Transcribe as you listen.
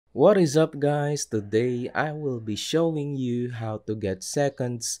What is up guys? Today I will be showing you how to get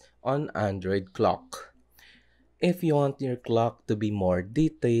seconds on Android clock. If you want your clock to be more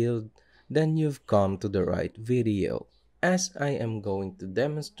detailed, then you've come to the right video, as I am going to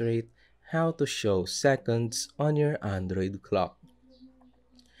demonstrate how to show seconds on your Android clock.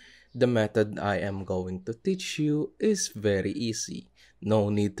 The method I am going to teach you is very easy. No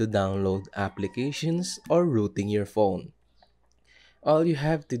need to download applications or rooting your phone. All you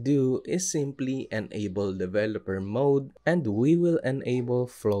have to do is simply enable developer mode and we will enable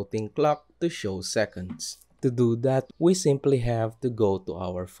floating clock to show seconds. To do that, we simply have to go to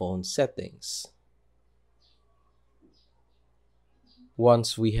our phone settings.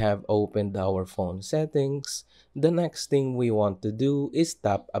 Once we have opened our phone settings, the next thing we want to do is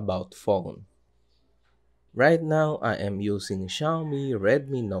tap about phone. Right now, I am using Xiaomi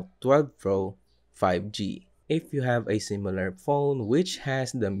Redmi Note 12 Pro 5G. If you have a similar phone which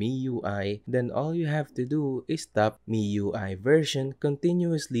has the MIUI, then all you have to do is tap MIUI version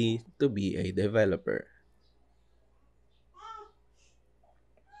continuously to be a developer.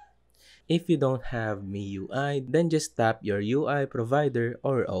 If you don't have MIUI, then just tap your UI provider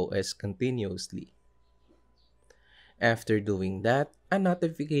or OS continuously. After doing that, a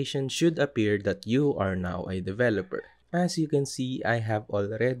notification should appear that you are now a developer. As you can see, I have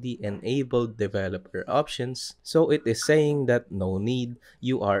already enabled developer options, so it is saying that no need,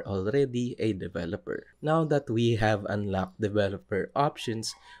 you are already a developer. Now that we have unlocked developer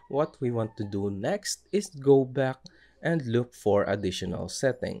options, what we want to do next is go back and look for additional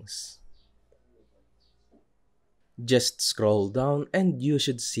settings. Just scroll down and you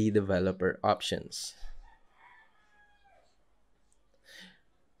should see developer options.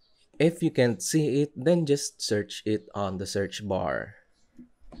 If you can't see it, then just search it on the search bar.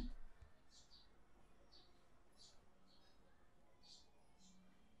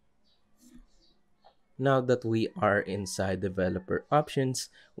 Now that we are inside developer options,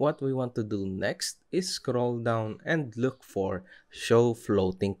 what we want to do next is scroll down and look for show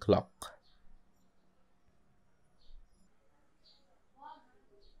floating clock.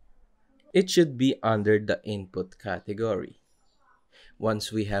 It should be under the input category.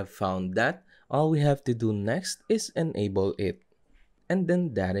 Once we have found that, all we have to do next is enable it. And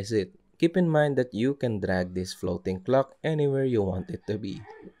then that is it. Keep in mind that you can drag this floating clock anywhere you want it to be.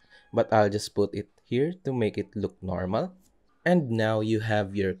 But I'll just put it here to make it look normal. And now you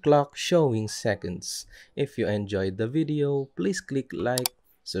have your clock showing seconds. If you enjoyed the video, please click like,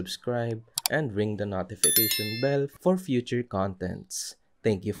 subscribe, and ring the notification bell for future contents.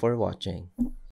 Thank you for watching.